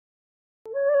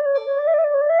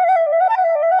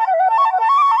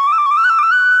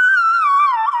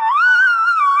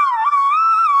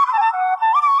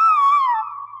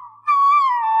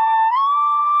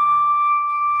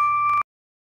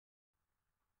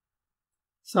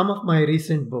Some of my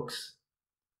recent books.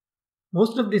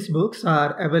 Most of these books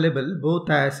are available both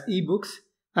as ebooks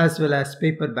as well as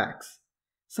paperbacks.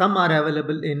 Some are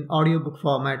available in audiobook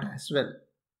format as well.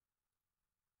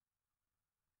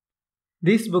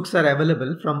 These books are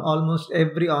available from almost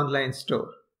every online store.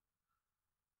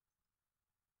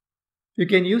 You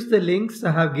can use the links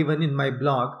I have given in my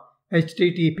blog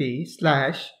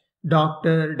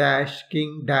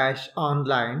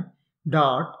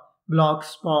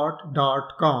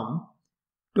http://dr-king-online.blogspot.com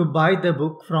to buy the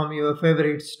book from your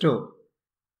favorite store.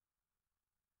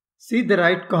 See the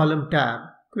right column tab,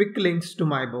 Quick Links to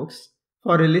my books,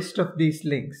 for a list of these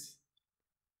links.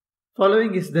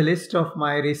 Following is the list of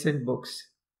my recent books.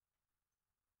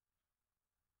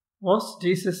 Was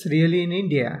Jesus really in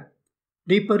India?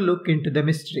 Deeper look into the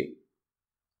mystery.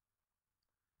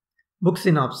 Book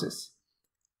synopsis.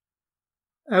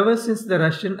 Ever since the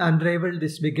Russian unraveled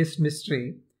this biggest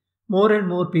mystery, more and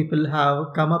more people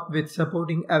have come up with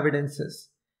supporting evidences.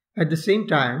 At the same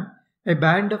time, a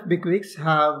band of bigwigs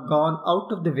have gone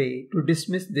out of the way to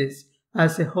dismiss this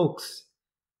as a hoax.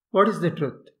 What is the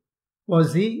truth?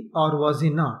 Was he or was he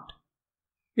not?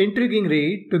 Intriguing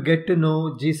read to get to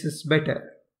know Jesus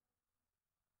better.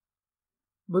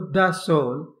 Buddha's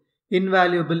Soul,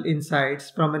 Invaluable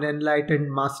Insights from an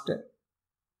Enlightened Master.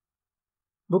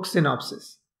 Book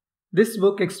synopsis. This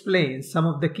book explains some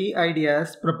of the key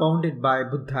ideas propounded by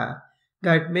Buddha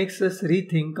that makes us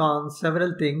rethink on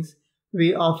several things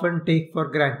we often take for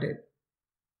granted.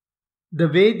 The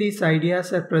way these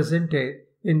ideas are presented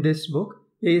in this book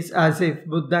is as if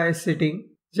Buddha is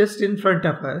sitting just in front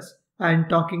of us and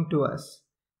talking to us.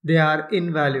 They are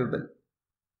invaluable.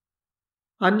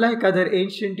 Unlike other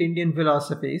ancient Indian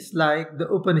philosophies like the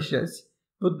Upanishads,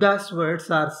 Buddha's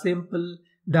words are simple,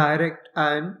 direct,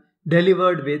 and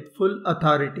delivered with full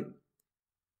authority.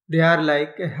 They are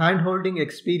like a hand-holding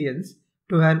experience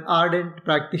to an ardent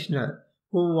practitioner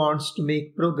who wants to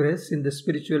make progress in the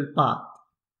spiritual path.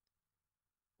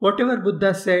 Whatever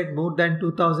Buddha said more than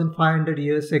 2500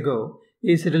 years ago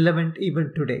is relevant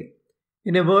even today.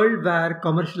 In a world where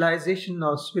commercialization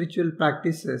of spiritual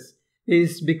practices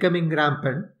is becoming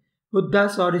rampant,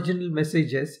 Buddha's original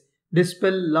messages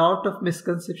dispel a lot of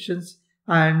misconceptions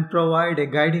and provide a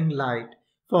guiding light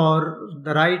for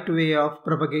the right way of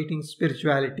propagating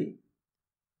spirituality.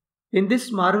 In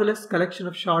this marvelous collection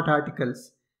of short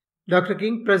articles, Dr.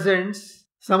 King presents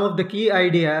some of the key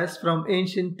ideas from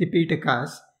ancient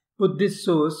Tipitakas, Buddhist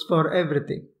source for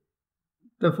everything.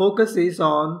 The focus is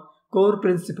on core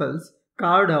principles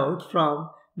carved out from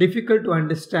difficult to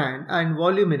understand and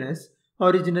voluminous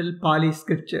original Pali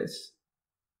scriptures.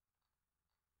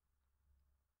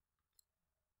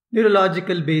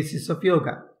 Neurological basis of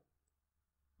yoga.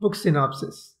 Book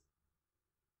synopsis.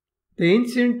 The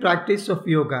ancient practice of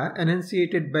yoga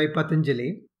enunciated by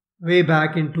Patanjali way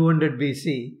back in 200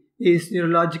 BC is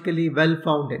neurologically well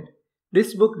founded.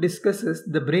 This book discusses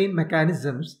the brain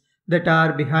mechanisms that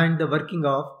are behind the working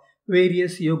of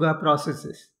various yoga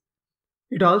processes.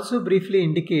 It also briefly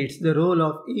indicates the role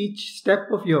of each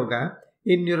step of yoga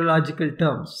in neurological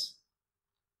terms.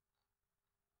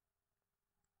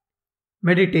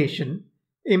 Meditation.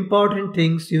 Important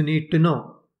things you need to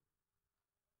know.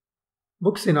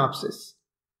 Book synopsis.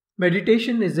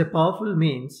 Meditation is a powerful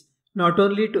means not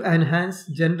only to enhance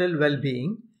general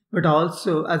well-being but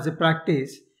also as a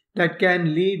practice that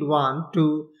can lead one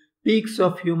to peaks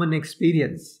of human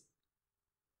experience.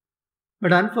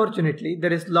 But unfortunately,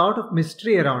 there is a lot of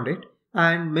mystery around it,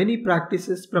 and many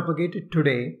practices propagated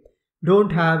today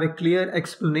don't have a clear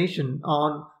explanation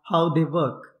on how they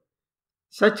work.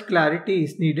 Such clarity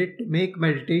is needed to make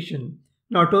meditation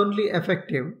not only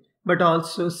effective but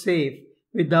also safe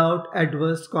without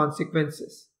adverse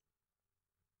consequences.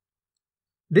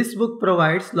 This book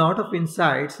provides a lot of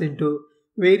insights into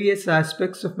various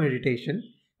aspects of meditation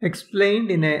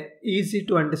explained in an easy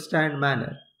to understand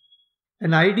manner.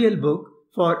 An ideal book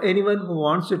for anyone who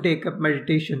wants to take up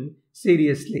meditation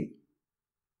seriously.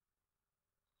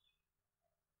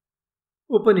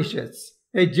 Upanishads,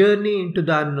 a journey into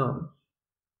the unknown.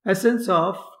 Essence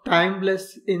of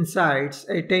timeless insights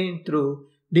attained through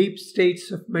deep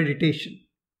states of meditation.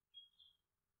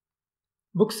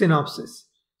 Book synopsis.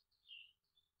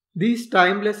 These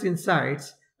timeless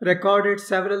insights, recorded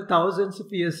several thousands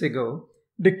of years ago,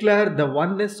 declare the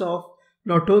oneness of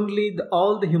not only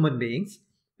all the human beings,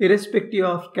 irrespective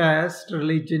of caste,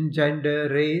 religion, gender,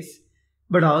 race,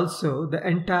 but also the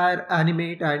entire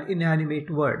animate and inanimate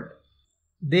world.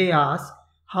 They ask,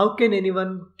 how can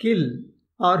anyone kill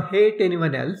or hate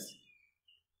anyone else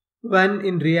when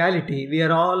in reality we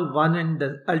are all one in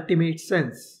the ultimate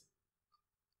sense?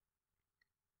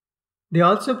 They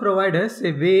also provide us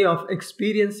a way of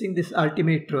experiencing this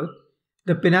ultimate truth,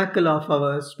 the pinnacle of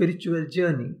our spiritual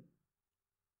journey.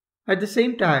 At the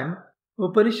same time,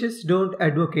 Upanishads don't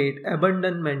advocate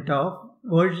abandonment of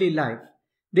worldly life.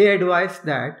 They advise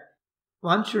that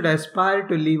one should aspire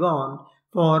to live on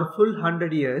for full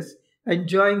 100 years,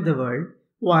 enjoying the world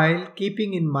while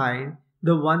keeping in mind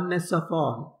the oneness of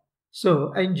all.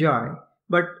 So enjoy,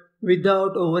 but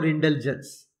without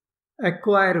overindulgence.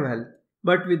 Acquire wealth,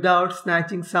 but without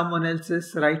snatching someone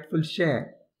else's rightful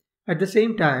share. At the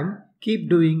same time, keep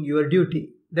doing your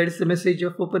duty. That is the message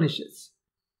of Upanishads.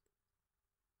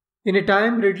 In a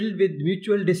time riddled with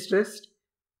mutual distrust,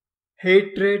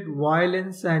 hatred,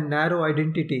 violence, and narrow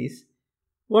identities,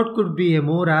 what could be a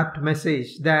more apt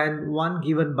message than one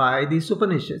given by the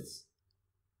Upanishads?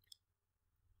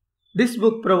 This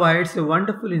book provides a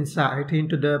wonderful insight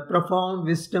into the profound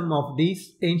wisdom of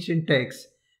these ancient texts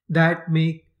that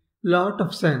make lot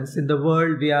of sense in the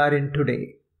world we are in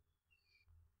today.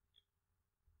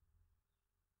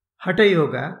 Hatha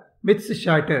Yoga, Myths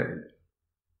Shattered.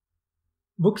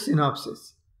 Book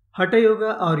synopsis. Hatha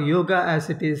Yoga, or yoga as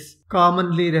it is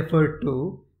commonly referred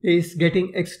to, is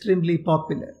getting extremely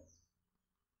popular.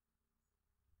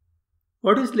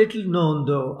 What is little known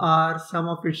though are some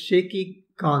of its shaky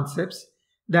concepts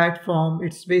that form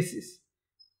its basis.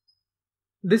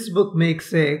 This book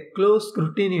makes a close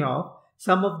scrutiny of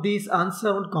some of these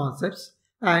unsound concepts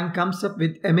and comes up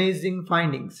with amazing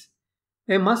findings.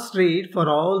 A must read for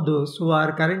all those who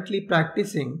are currently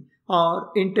practicing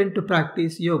or intend to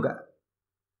practice yoga.